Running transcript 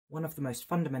One of the most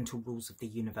fundamental rules of the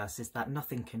universe is that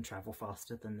nothing can travel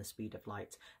faster than the speed of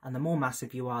light, and the more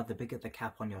massive you are, the bigger the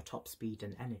cap on your top speed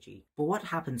and energy. But what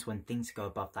happens when things go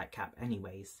above that cap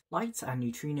anyways? Light and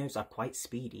neutrinos are quite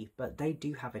speedy, but they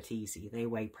do have it easy. They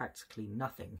weigh practically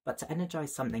nothing. But to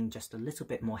energize something just a little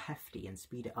bit more hefty and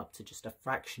speed it up to just a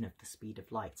fraction of the speed of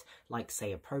light, like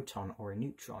say a proton or a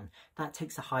neutron, that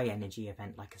takes a high energy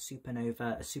event like a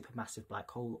supernova, a supermassive black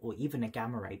hole, or even a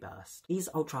gamma ray burst. These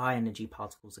ultra high energy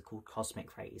particles are called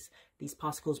cosmic rays. These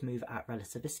particles move at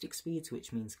relativistic speeds,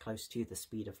 which means close to the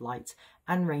speed of light,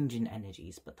 and range in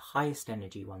energies, but the highest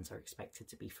energy ones are expected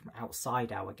to be from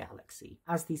outside our galaxy.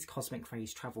 As these cosmic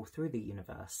rays travel through the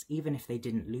universe, even if they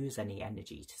didn't lose any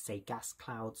energy to say gas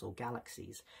clouds or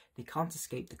galaxies, they can't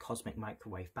escape the cosmic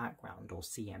microwave background, or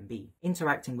CMB.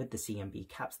 Interacting with the CMB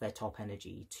caps their top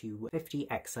energy to 50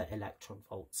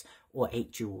 electron-volts, or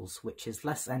 8 joules, which is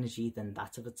less energy than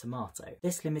that of a tomato.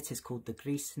 This limit is called the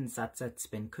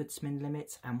Griessen-Zadze-Spin-Kutzmann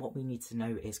limit, and what we need to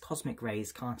know is cosmic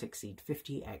rays can't exceed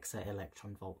 50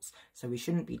 electron-volts, so we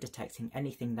shouldn't be detecting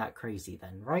anything that crazy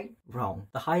then, right? Wrong.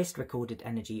 The highest recorded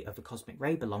energy of a cosmic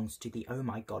ray belongs to the oh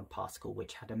my god particle,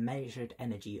 which had a measured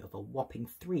energy of a whopping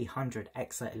 300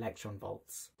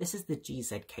 electron-volts. This is the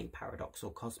GZK paradox,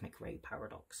 or cosmic ray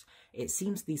paradox. It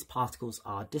seems these particles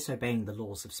are disobeying the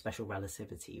laws of special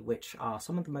relativity, which are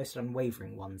some of the most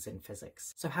unwavering ones in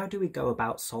physics. So how do we go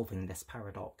about solving this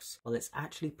paradox? Well, it's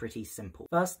actually pretty simple.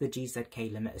 First, the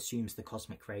GZK limit assumes the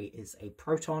cosmic ray is a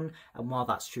proton, and while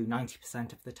that's true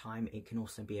 90% of the time, it can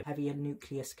also be a heavier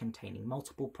nucleus containing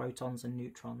multiple protons and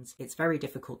neutrons. It's very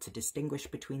difficult to distinguish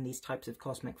between these types of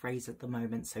cosmic rays at the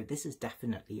moment, so this is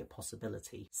definitely a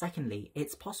possibility. Secondly,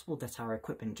 it's possible that our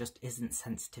equipment just isn't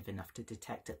sensitive enough to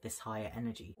detect at this higher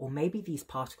energy, or maybe these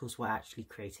particles were actually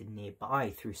created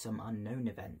nearby through some unknown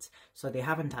event, so they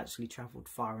haven't actually travelled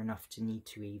far enough to need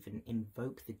to even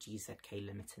invoke the GZK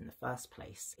limit in the first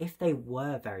place. If they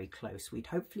were very close, we'd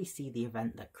hopefully see the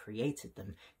event that created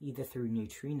them, either through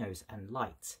neutrinos and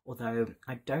light, although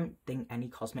I don't think any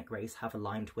cosmic rays have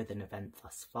aligned with an event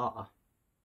thus far.